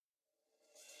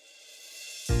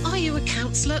you a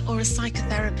counsellor or a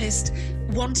psychotherapist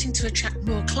wanting to attract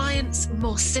more clients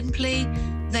more simply?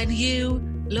 Then you,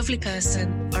 lovely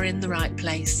person, are in the right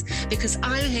place, because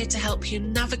I'm here to help you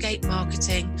navigate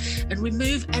marketing and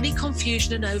remove any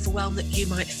confusion and overwhelm that you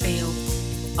might feel.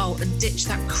 Oh, and ditch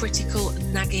that critical,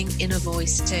 nagging inner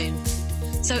voice too.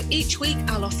 So each week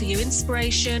I'll offer you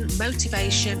inspiration,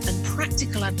 motivation, and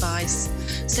practical advice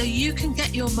so you can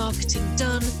get your marketing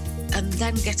done and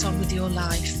then get on with your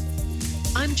life.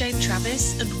 I'm Jane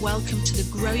Travis, and welcome to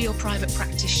the Grow Your Private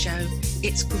Practice Show.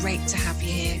 It's great to have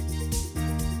you here.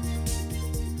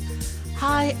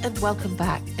 Hi, and welcome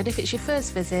back. And if it's your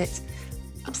first visit,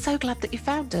 I'm so glad that you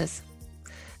found us.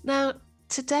 Now,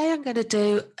 today I'm going to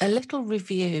do a little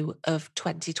review of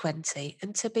 2020.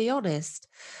 And to be honest,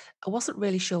 I wasn't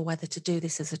really sure whether to do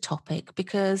this as a topic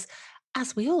because,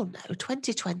 as we all know,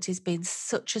 2020 has been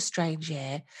such a strange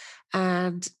year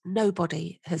and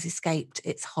nobody has escaped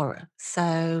its horror.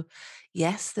 So,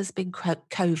 yes, there's been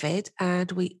COVID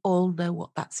and we all know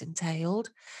what that's entailed.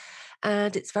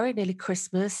 And it's very nearly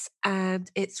Christmas, and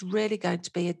it's really going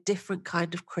to be a different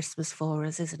kind of Christmas for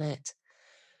us, isn't it?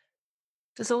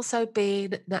 There's also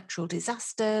been natural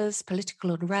disasters,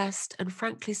 political unrest, and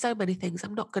frankly, so many things.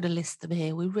 I'm not going to list them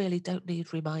here. We really don't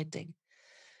need reminding.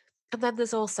 And then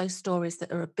there's also stories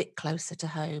that are a bit closer to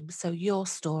home. So, your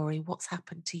story, what's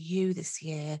happened to you this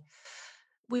year?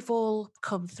 We've all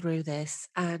come through this,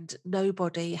 and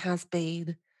nobody's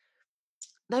been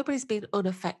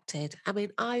unaffected. I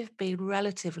mean, I've been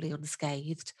relatively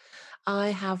unscathed. I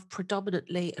have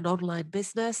predominantly an online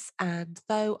business, and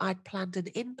though I'd planned an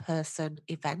in-person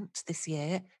event this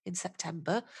year in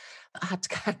September that I had to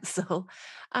cancel,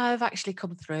 I've actually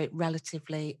come through it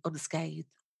relatively unscathed.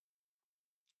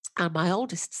 And my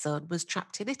oldest son was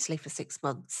trapped in Italy for 6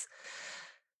 months.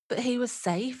 But he was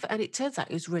safe, and it turns out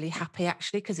he was really happy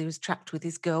actually because he was trapped with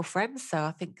his girlfriend. So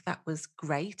I think that was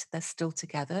great. They're still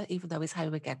together, even though he's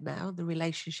home again now, and the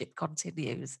relationship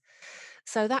continues.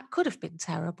 So that could have been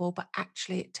terrible, but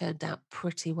actually it turned out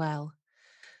pretty well.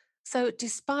 So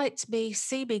despite me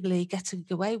seemingly getting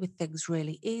away with things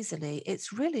really easily,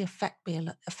 it's really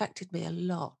affected me a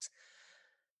lot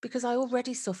because I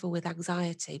already suffer with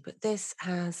anxiety, but this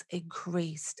has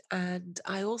increased, and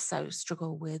I also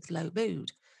struggle with low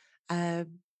mood.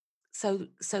 Um, so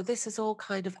this has all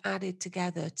kind of added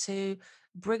together to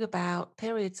bring about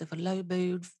periods of a low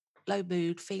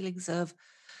mood, feelings of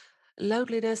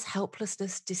loneliness,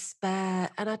 helplessness,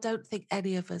 despair, and I don't think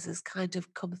any of us has kind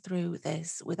of come through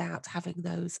this without having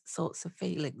those sorts of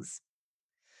feelings.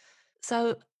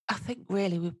 So I think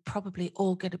really we're probably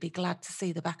all going to be glad to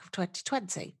see the back of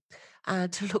 2020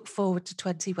 and to look forward to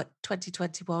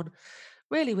 2021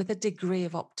 really with a degree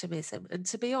of optimism. And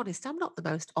to be honest, I'm not the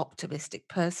most optimistic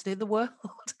person in the world,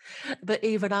 but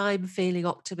even I'm feeling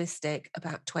optimistic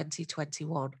about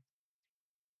 2021.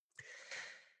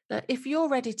 Now, if you're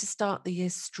ready to start the year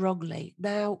strongly,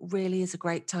 now really is a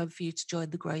great time for you to join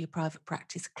the Grow Your Private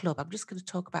Practice Club. I'm just going to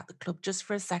talk about the club just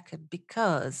for a second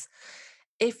because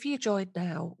if you join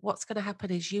now, what's going to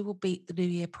happen is you will beat the New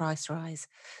Year price rise.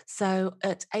 So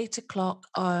at 8 o'clock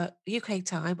UK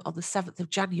time on the 7th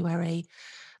of January,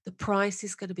 the price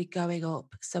is going to be going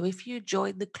up. So if you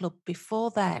join the club before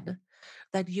then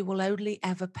you will only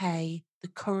ever pay the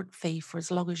current fee for as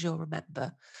long as you're a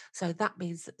member. So that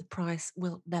means that the price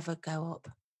will never go up.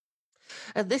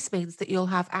 And this means that you'll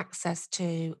have access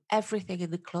to everything in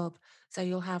the club. So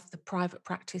you'll have the private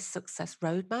practice success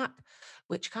roadmap,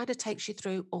 which kind of takes you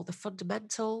through all the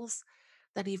fundamentals.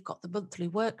 Then you've got the monthly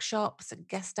workshops and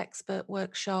guest expert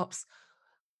workshops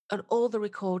and all the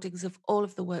recordings of all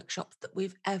of the workshops that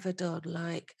we've ever done,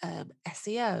 like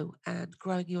SEO and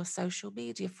growing your social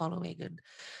media following and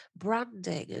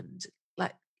branding and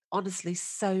like honestly,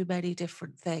 so many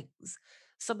different things.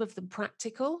 Some of them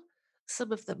practical,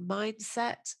 some of them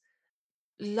mindset,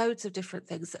 loads of different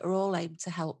things that are all aimed to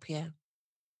help you.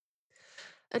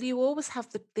 And you always have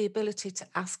the ability to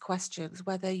ask questions,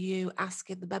 whether you ask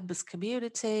in the members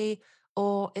community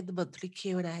or in the monthly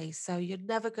Q&A. So you're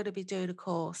never going to be doing a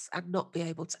course and not be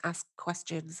able to ask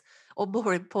questions. Or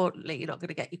more importantly, you're not going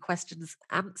to get your questions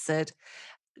answered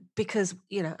because,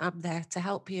 I'm there to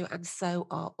help you, and so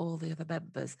are all the other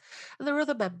members. And there are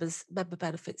other member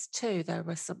benefits too. There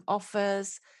are some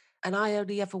offers, and I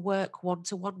only ever work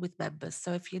one-to-one with members.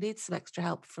 So if you need some extra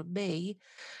help from me,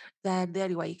 then the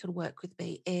only way you can work with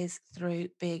me is through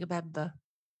being a member.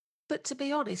 But to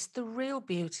be honest, the real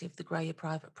beauty of the Grow Your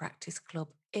Private Practice Club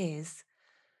is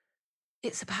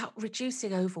it's about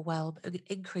reducing overwhelm and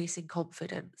increasing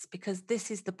confidence, because this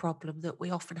is the problem that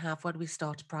we often have when we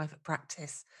start a private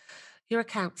practice. You're a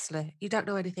counsellor, you don't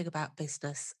know anything about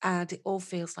business, and it all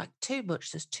feels like too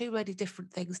much. There's too many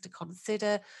different things to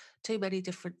consider, too many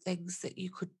different things that you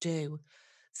could do.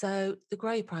 So, the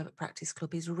Grow Your Private Practice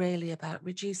Club is really about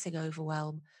reducing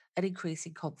overwhelm and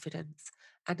increasing confidence.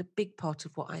 And a big part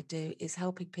of what I do is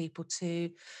helping people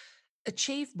to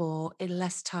achieve more in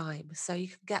less time so you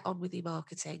can get on with your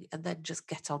marketing and then just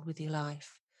get on with your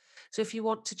life. So, if you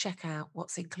want to check out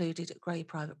what's included at Grow Your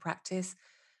Private Practice,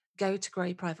 go to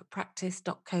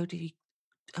growyourprivatepractice.co.uk.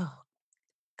 Oh,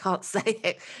 can't say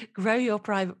it.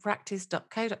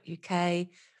 Growyourprivatepractice.co.uk.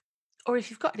 Or if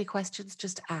you've got any questions,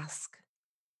 just ask.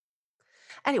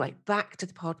 Anyway, back to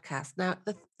the podcast. Now,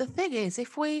 the thing is,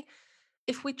 if we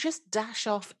just dash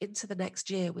off into the next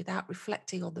year without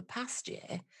reflecting on the past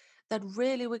year, then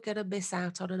really we're going to miss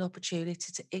out on an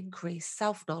opportunity to increase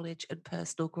self-knowledge and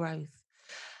personal growth.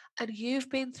 And you've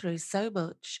been through so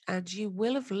much and you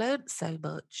will have learned so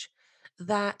much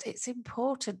that it's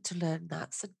important to learn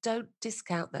that. So don't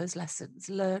discount those lessons,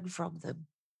 learn from them.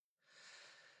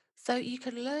 So you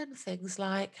can learn things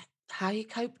like how you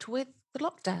coped with the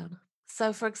lockdown.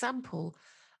 So, for example,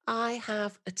 I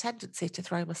have a tendency to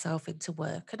throw myself into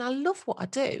work and I love what I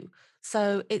do.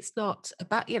 So it's not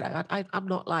about, I'm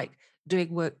not like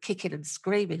doing work kicking and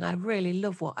screaming. I really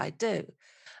love what I do.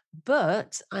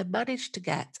 But I managed to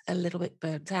get a little bit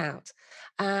burnt out.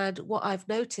 And what I've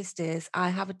noticed is I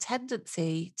have a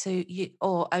tendency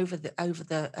or over the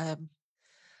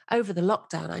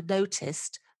lockdown, I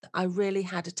noticed that I really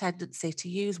had a tendency to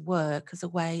use work as a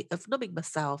way of numbing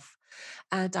myself.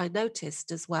 And I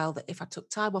noticed as well that if I took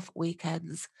time off at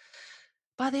weekends,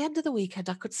 by the end of the weekend,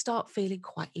 I could start feeling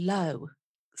quite low.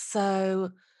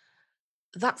 So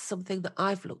that's something that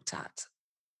I've looked at.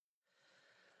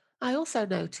 I also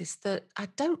noticed that I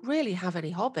don't really have any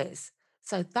hobbies.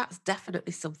 So that's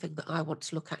definitely something that I want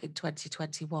to look at in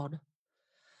 2021.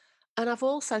 And I've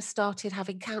also started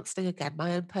having counselling again,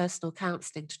 my own personal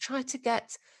counselling, to try to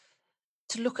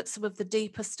look at some of the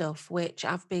deeper stuff which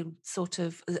I've been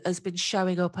has been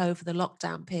showing up over the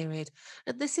lockdown period.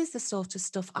 And this is the sort of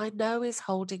stuff I know is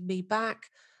holding me back,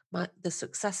 the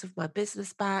success of my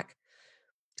business back,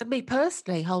 and me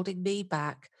personally holding me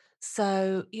back.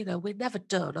 So, we're never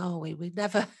done, are we? We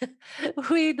never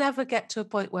we never get to a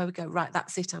point where we go, right,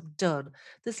 that's it, I'm done.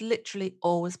 There's literally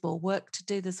always more work to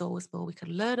do. There's always more we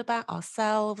can learn about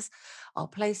ourselves, our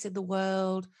place in the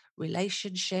world,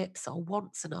 relationships, our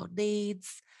wants and our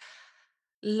needs,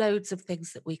 loads of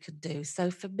things that we can do. So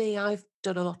for me, I've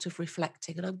done a lot of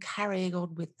reflecting and I'm carrying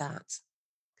on with that.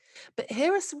 But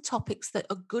here are some topics that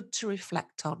are good to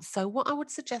reflect on. So, what I would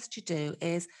suggest you do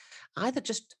is either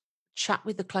just chat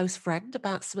with a close friend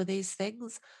about some of these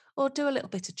things or do a little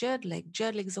bit of journaling.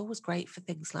 Journaling is always great for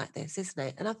things like this, isn't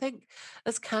it? And I think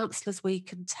as counselors, we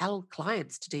can tell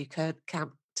clients to do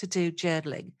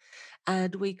journaling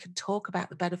and we can talk about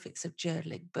the benefits of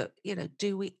journaling, but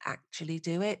do we actually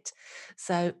do it?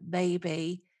 So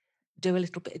maybe do a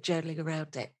little bit of journaling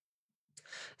around it.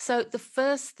 So, the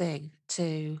first thing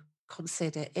to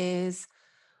consider is,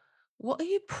 what are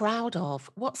you proud of?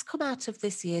 What's come out of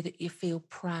this year that you feel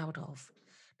proud of?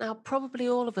 Now, probably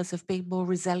all of us have been more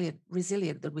resilient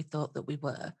than we thought that we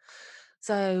were.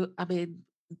 So, I mean,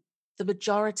 the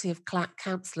majority of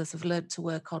counsellors have learned to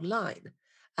work online,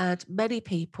 and many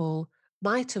people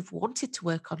might have wanted to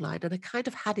work online and have kind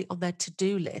of had it on their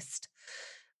to-do list,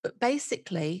 but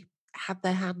basically had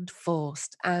their hand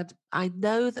forced. And I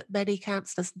know that many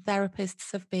counsellors and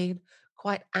therapists have been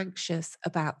quite anxious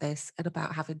about this and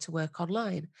about having to work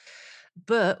online.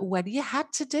 But when you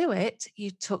had to do it, you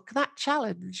took that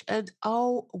challenge, and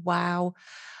oh, wow,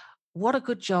 what a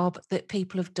good job that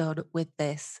people have done with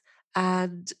this.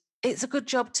 And it's a good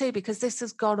job too, because this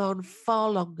has gone on far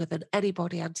longer than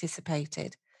anybody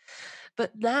anticipated.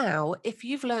 But now, if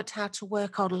you've learned how to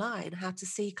work online, how to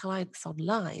see clients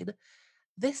online,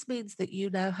 this means that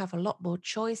you now have a lot more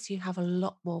choice, you have a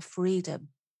lot more freedom.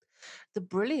 The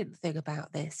brilliant thing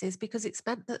about this is because it's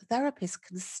meant that therapists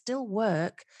can still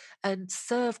work and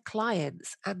serve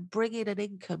clients and bring in an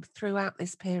income throughout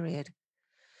this period.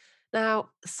 Now,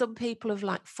 some people have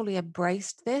fully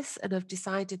embraced this and have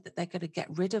decided that they're going to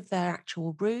get rid of their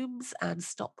actual rooms and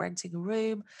stop renting a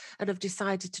room and have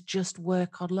decided to just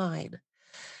work online.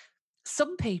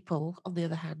 Some people, on the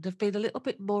other hand, have been a little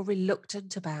bit more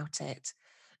reluctant about it.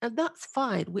 And that's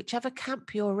fine, whichever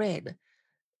camp you're in.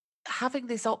 Having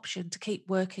this option to keep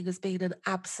working has been an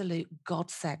absolute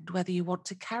godsend, whether you want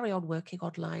to carry on working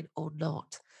online or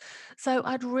not. So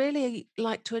I'd really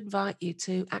like to invite you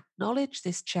to acknowledge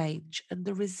this change and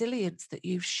the resilience that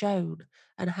you've shown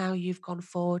and how you've gone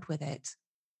forward with it.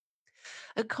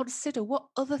 And consider, what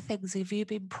other things have you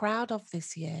been proud of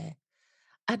this year?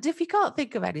 And if you can't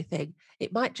think of anything,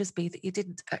 it might just be that you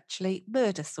didn't actually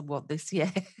murder someone this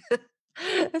year.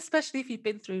 Especially if you've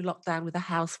been through lockdown with a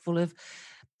house full of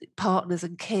partners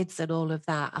and kids and all of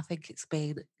that. I think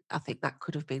that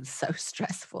could have been so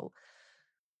stressful.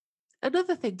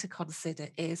 Another thing to consider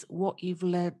is what you've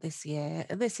learnt this year.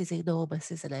 And this is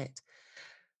enormous, isn't it?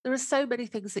 There are so many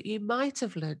things that you might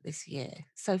have learnt this year.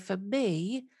 So for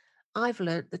me, I've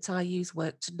learnt that I use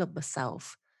work to numb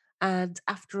myself. And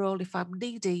after all, if I'm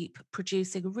knee deep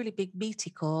producing a really big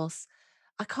meaty course,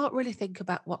 I can't really think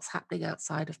about what's happening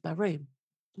outside of my room.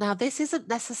 Now, this isn't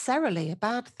necessarily a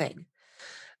bad thing,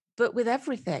 but with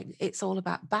everything, it's all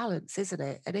about balance, isn't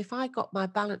it? And if I got my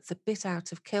balance a bit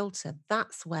out of kilter,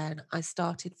 that's when I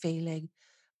started feeling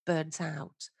burnt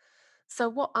out. So,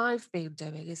 what I've been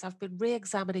doing is I've been re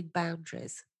examining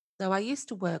boundaries. Now, I used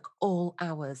to work all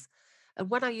hours. And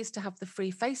when I used to have the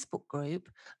free Facebook group,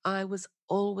 I was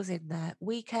always in there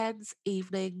weekends,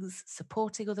 evenings,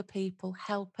 supporting other people,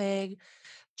 helping,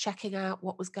 checking out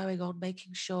what was going on,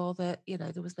 making sure that,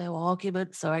 there was no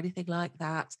arguments or anything like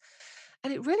that.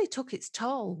 And it really took its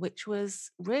toll, which was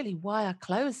really why I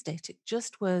closed it. It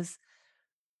just was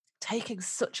taking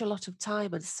such a lot of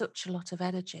time and such a lot of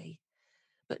energy.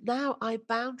 But now I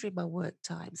boundary my work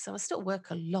time. So I still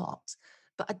work a lot,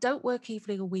 but I don't work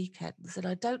evening or weekends. And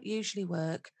I don't usually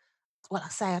work, well, I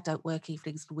say I don't work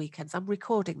evenings and weekends. I'm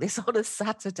recording this on a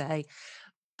Saturday,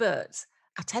 but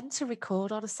I tend to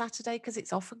record on a Saturday because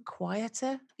it's often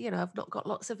quieter. I've not got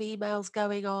lots of emails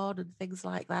going on and things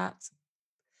like that.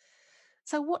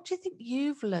 So, what do you think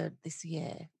you've learned this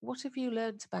year? What have you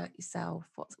learned about yourself?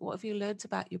 What have you learned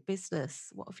about your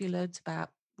business? What have you learned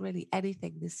about really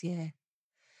anything this year?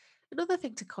 Another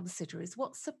thing to consider is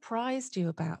what surprised you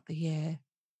about the year.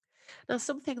 Now,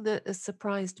 something that has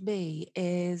surprised me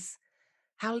is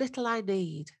how little I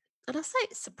need. And I say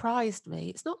it surprised me,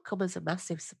 it's not come as a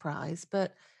massive surprise,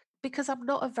 but because I'm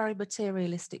not a very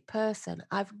materialistic person,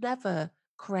 I've never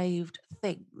craved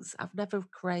things. I've never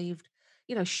craved,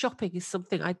 shopping is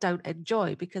something I don't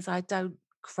enjoy because I don't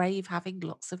crave having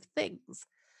lots of things.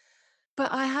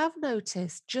 But I have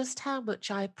noticed just how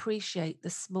much I appreciate the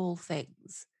small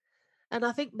things. And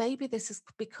I think maybe this has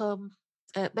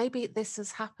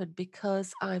happened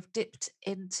because I've dipped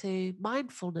into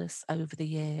mindfulness over the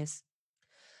years.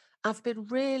 I've been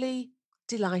really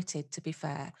delighted, to be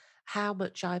fair, how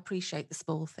much I appreciate the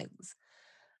small things.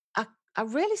 I, I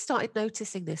really started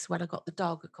noticing this when I got the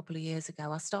dog a couple of years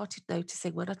ago. I started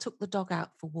noticing when I took the dog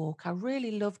out for a walk, I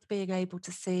really loved being able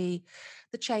to see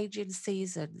the change in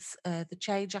seasons, the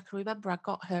change. I can remember I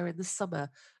got her in the summer,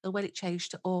 and when it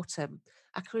changed to autumn,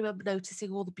 I can remember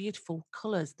noticing all the beautiful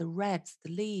colours, the reds,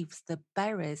 the leaves, the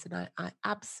berries, and I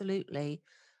absolutely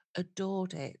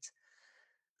adored it.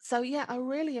 So, yeah, I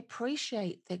really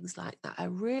appreciate things like that. I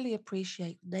really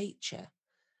appreciate nature.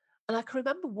 And I can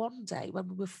remember one day when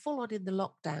we were full on in the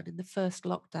lockdown, in the first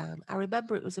lockdown, I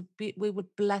remember it was we were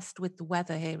blessed with the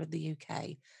weather here in the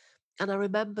UK. And I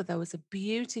remember there was a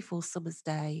beautiful summer's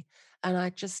day, and I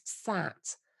just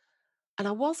sat and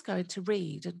I was going to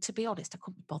read. And to be honest, I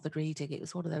couldn't be bothered reading. It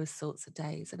was one of those sorts of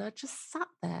days. And I just sat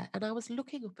there and I was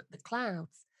looking up at the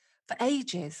clouds for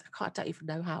ages. I don't even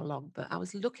know how long, but I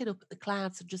was looking up at the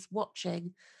clouds and just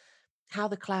watching how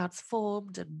the clouds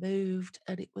formed and moved,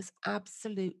 and it was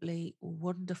absolutely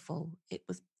wonderful. It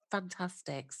was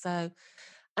fantastic. So,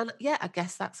 and yeah, I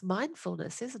guess that's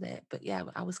mindfulness, isn't it? But yeah,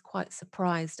 I was quite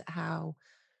surprised at how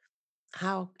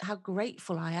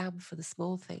grateful I am for the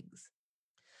small things.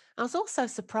 I was also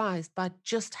surprised by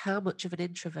just how much of an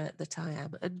introvert that I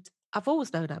am, and I've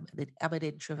always known I'm an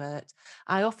introvert.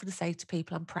 I often say to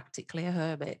people I'm practically a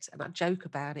hermit, and I joke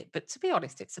about it. But to be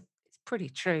honest, it's pretty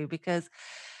true because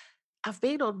I've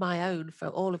been on my own for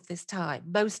all of this time,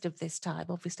 most of this time.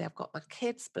 Obviously, I've got my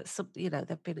kids, but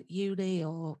they've been at uni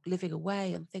or living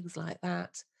away and things like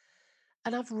that.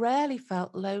 And I've rarely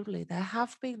felt lonely. There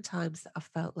have been times that I've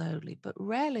felt lonely, but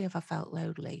rarely have I felt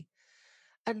lonely.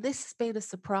 And this has been a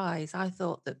surprise. I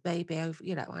thought that maybe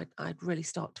I'd really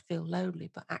start to feel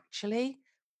lonely, but actually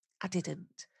I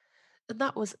didn't. And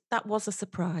that was a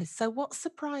surprise. So what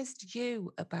surprised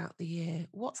you about the year?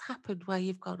 What's happened where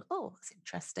you've gone, oh, that's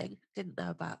interesting. Didn't know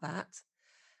about that.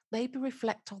 Maybe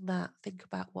reflect on that. Think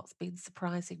about what's been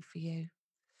surprising for you.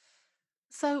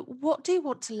 So what do you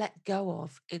want to let go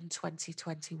of in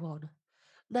 2021?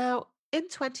 Now, in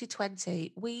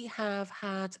 2020, we have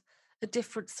had a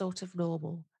different sort of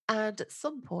normal. And at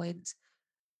some point,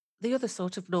 the other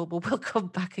sort of normal will come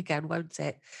back again, won't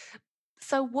it?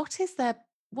 So what has there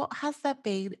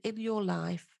been in your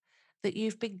life that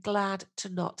you've been glad to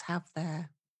not have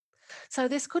there? So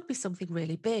this could be something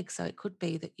really big. So it could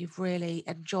be that you've really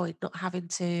enjoyed not having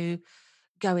to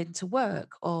go into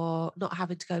work or not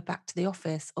having to go back to the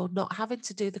office or not having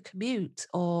to do the commute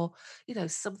or,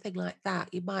 something like that.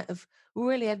 You might have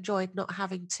really enjoyed not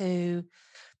having to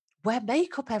wear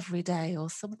makeup every day or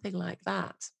something like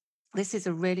that. This is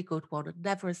a really good one, and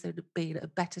never has there been a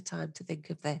better time to think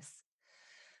of this.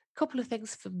 Couple of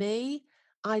things for me.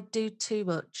 I do too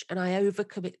much and I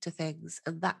overcommit to things,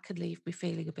 and that can leave me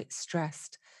feeling a bit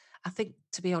stressed. I think,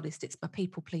 to be honest, it's my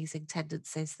people pleasing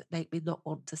tendencies that make me not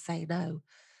want to say no.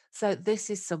 So, this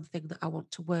is something that I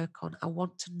want to work on. I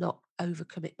want to not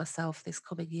overcommit myself this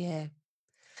coming year.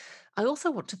 I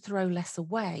also want to throw less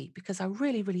away because I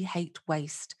really, really hate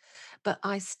waste. But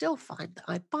I still find that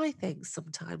I buy things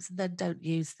sometimes and then don't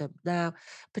use them. Now,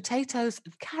 potatoes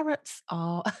and carrots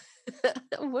are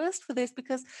worst for this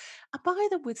because I buy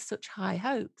them with such high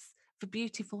hopes for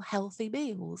beautiful, healthy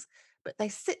meals. But they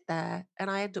sit there and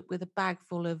I end up with a bag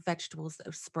full of vegetables that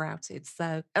have sprouted.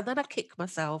 So, and then I kick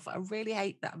myself. I really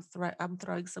hate that I'm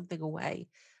throwing something away.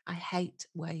 I hate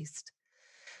waste.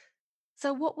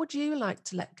 So, what would you like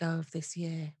to let go of this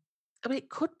year? I mean,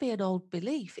 it could be an old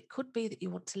belief. It could be that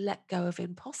you want to let go of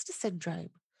imposter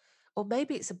syndrome, or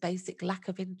maybe it's a basic lack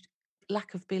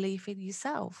of belief in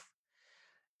yourself.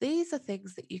 These are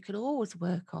things that you can always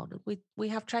work on. And we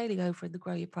have training over in the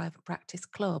Grow Your Private Practice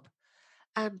Club.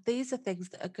 And these are things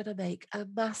that are going to make a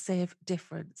massive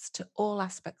difference to all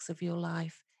aspects of your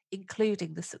life,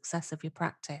 including the success of your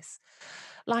practice.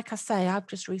 Like I say, I've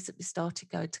just recently started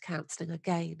going to counselling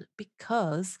again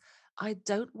because I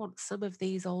don't want some of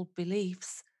these old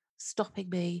beliefs stopping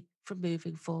me from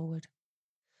moving forward.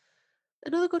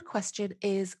 Another good question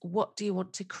is, what do you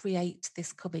want to create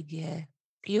this coming year?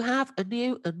 You have a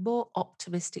new and more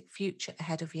optimistic future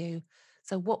ahead of you.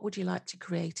 So, what would you like to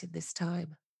create in this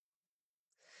time?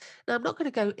 Now, I'm not going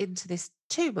to go into this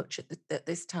too much at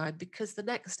this time because the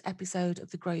next episode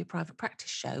of the Grow Your Private Practice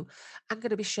show, I'm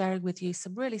going to be sharing with you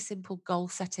some really simple goal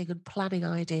setting and planning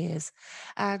ideas.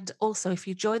 And also, if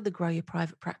you join the Grow Your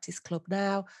Private Practice Club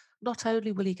now, not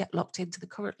only will you get locked into the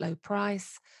current low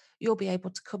price, you'll be able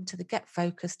to come to the Get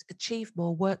Focused, Achieve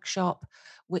More workshop,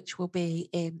 which will be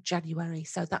in January.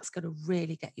 So that's going to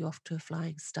really get you off to a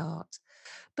flying start.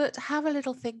 But have a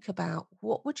little think about,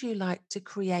 what would you like to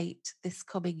create this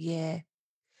coming year?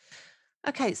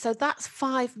 Okay, so that's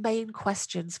five main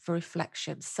questions for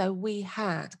reflection. So we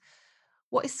had,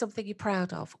 what is something you're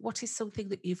proud of? What is something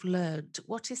that you've learned?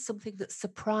 What is something that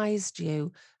surprised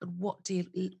you? And what do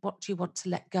you want to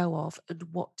let go of? And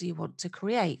what do you want to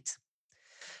create?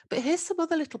 But here's some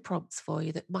other little prompts for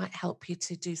you that might help you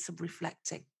to do some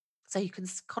reflecting. So you can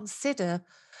consider,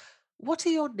 what are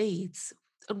your needs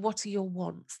and what are your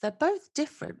wants? They're both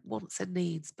different, wants and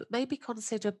needs, but maybe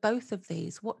consider both of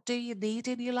these. What do you need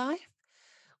in your life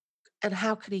and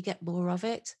how can you get more of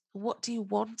it? What do you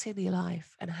want in your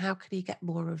life and how can you get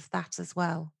more of that as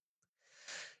well?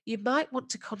 You might want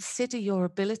to consider your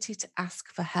ability to ask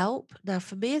for help. Now,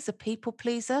 for me as a people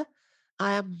pleaser,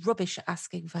 I am rubbish at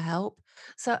asking for help.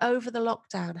 So, over the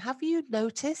lockdown, have you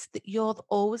noticed that you're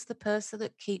always the person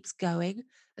that keeps going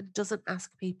and doesn't ask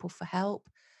people for help?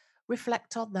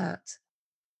 Reflect on that.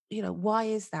 Why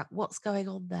is that? What's going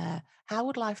on there? How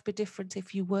would life be different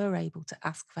if you were able to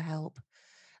ask for help?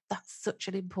 That's such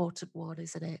an important one,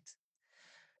 isn't it?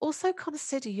 Also,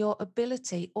 consider your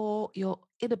ability or your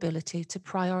inability to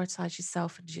prioritize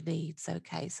yourself and your needs.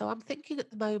 Okay, so I'm thinking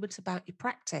at the moment about your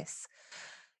practice.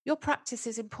 Your practice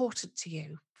is important to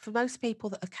you. For most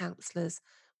people that are counselors,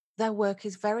 their work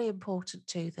is very important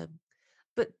to them.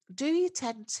 But do you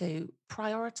tend to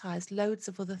prioritize loads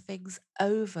of other things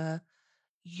over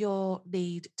your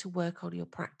need to work on your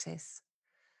practice?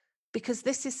 Because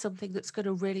this is something that's going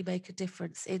to really make a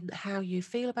difference in how you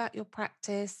feel about your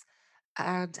practice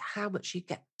and how much you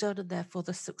get done, and therefore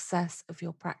the success of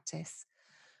your practice.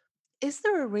 Is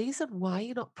there a reason why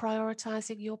you're not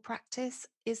prioritizing your practice?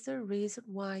 Is there a reason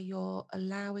why you're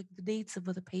allowing the needs of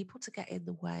other people to get in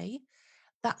the way?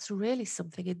 That's really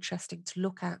something interesting to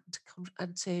look at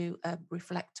and to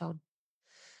reflect on.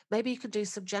 Maybe you can do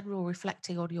some general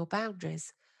reflecting on your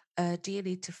boundaries. Do you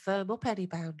need to firm up any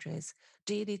boundaries?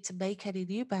 Do you need to make any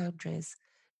new boundaries?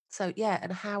 So yeah,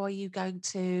 and how are you going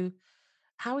to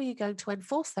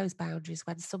enforce those boundaries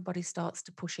when somebody starts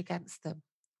to push against them?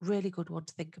 Really good one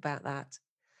to think about that.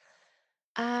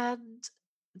 And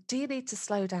do you need to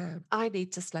slow down? I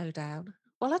need to slow down.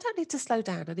 Well, I don't need to slow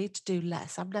down. I need to do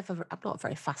less. I'm not a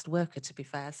very fast worker, to be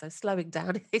fair. So slowing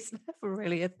down is never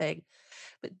really a thing.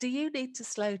 But do you need to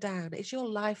slow down? Is your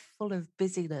life full of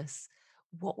busyness?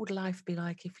 What would life be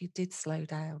like if you did slow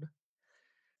down?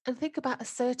 And think about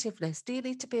assertiveness. Do you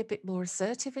need to be a bit more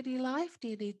assertive in your life? Do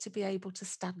you need to be able to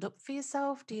stand up for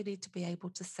yourself? Do you need to be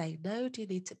able to say no? Do you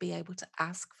need to be able to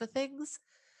ask for things?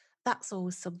 That's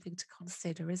always something to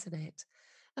consider, isn't it?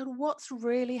 And what's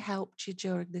really helped you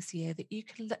during this year that you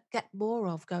can get more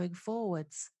of going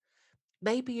forwards?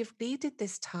 Maybe you've needed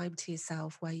this time to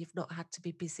yourself where you've not had to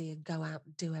be busy and go out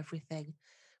and do everything.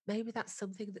 Maybe that's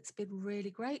something that's been really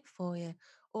great for you.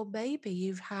 Or maybe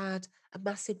you've had a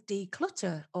massive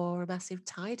declutter or a massive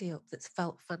tidy up that's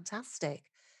felt fantastic.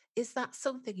 Is that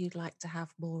something you'd like to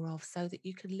have more of so that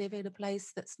you can live in a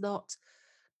place that's not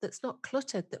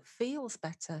cluttered, that feels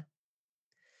better?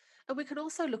 And we can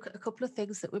also look at a couple of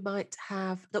things that we might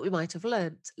have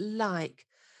learnt, like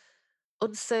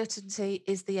uncertainty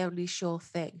is the only sure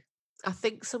thing. I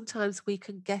think sometimes we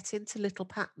can get into little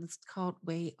patterns, can't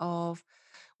we, of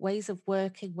ways of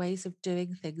working, ways of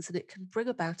doing things, and it can bring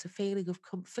about a feeling of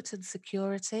comfort and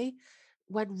security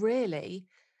when really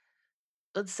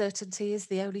uncertainty is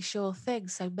the only sure thing.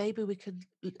 So maybe we can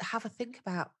have a think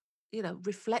about,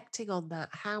 reflecting on that,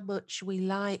 how much we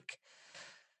like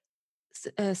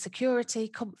security,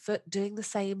 comfort, doing the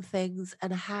same things,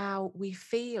 and how we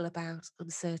feel about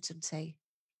uncertainty.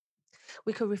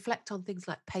 We can reflect on things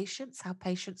like patience, how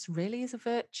patience really is a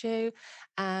virtue.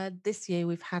 And this year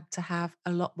we've had to have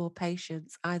a lot more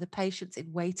patience, either patience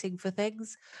in waiting for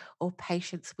things or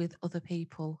patience with other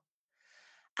people.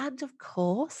 And of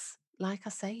course, like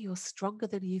I say, you're stronger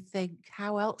than you think.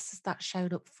 How else has that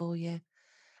shown up for you?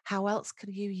 How else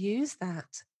can you use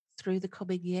that through the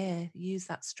coming year? Use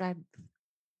that strength.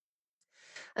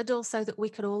 And also that we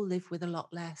can all live with a lot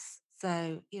less.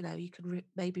 So, you can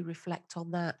maybe reflect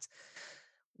on that.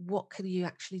 What can you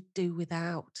actually do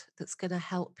without that's going to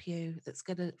help you, that's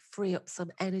going to free up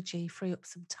some energy, free up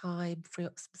some time, free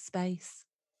up some space?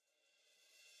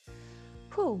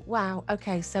 Cool. Wow.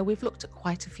 Okay. So we've looked at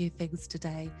quite a few things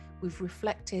today. We've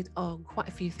reflected on quite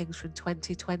a few things from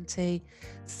 2020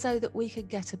 so that we can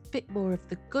get a bit more of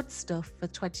the good stuff for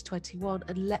 2021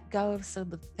 and let go of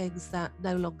some of the things that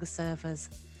no longer serve us.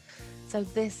 So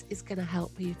this is going to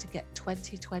help you to get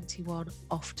 2021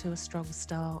 off to a strong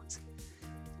start.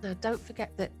 Now, don't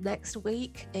forget that next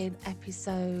week in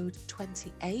episode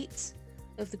 28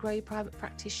 of the Grow Your Private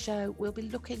Practice show, we'll be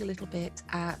looking a little bit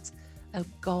at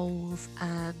goals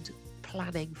and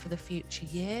planning for the future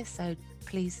year. So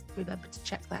please remember to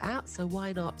check that out. So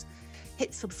why not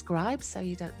hit subscribe so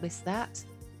you don't miss that?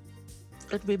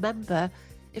 And remember,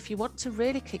 if you want to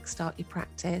really kickstart your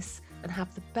practice and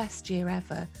have the best year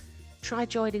ever, try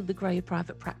joining the Grow Your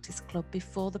Private Practice Club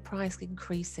before the price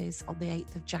increases on the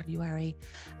 8th of January.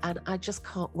 And I just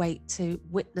can't wait to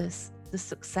witness the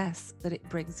success that it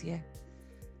brings you.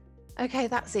 Okay,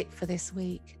 that's it for this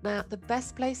week. Now, the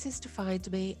best places to find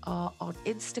me are on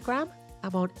Instagram.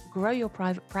 I'm on Grow Your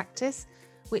Private Practice,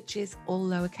 which is all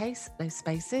lowercase, no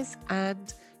spaces.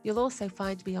 And you'll also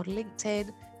find me on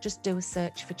LinkedIn. Just do a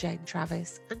search for Jane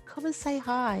Travis and come and say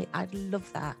hi. I'd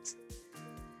love that.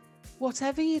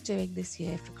 Whatever you're doing this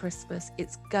year for Christmas,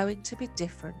 it's going to be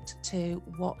different to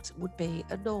what would be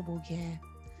a normal year.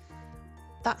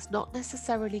 That's not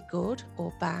necessarily good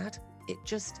or bad, it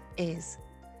just is.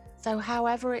 So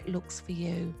however it looks for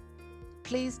you,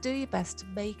 please do your best to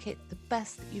make it the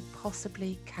best that you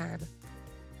possibly can.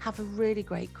 Have a really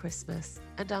great Christmas,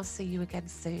 and I'll see you again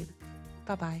soon.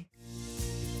 Bye-bye.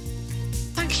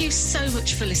 Thank you so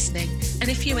much for listening. And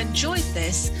if you enjoyed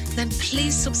this, then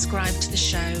please subscribe to the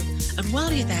show. And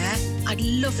while you're there, I'd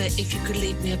love it if you could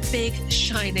leave me a big,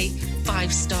 shiny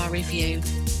 5-star review.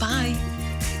 Bye.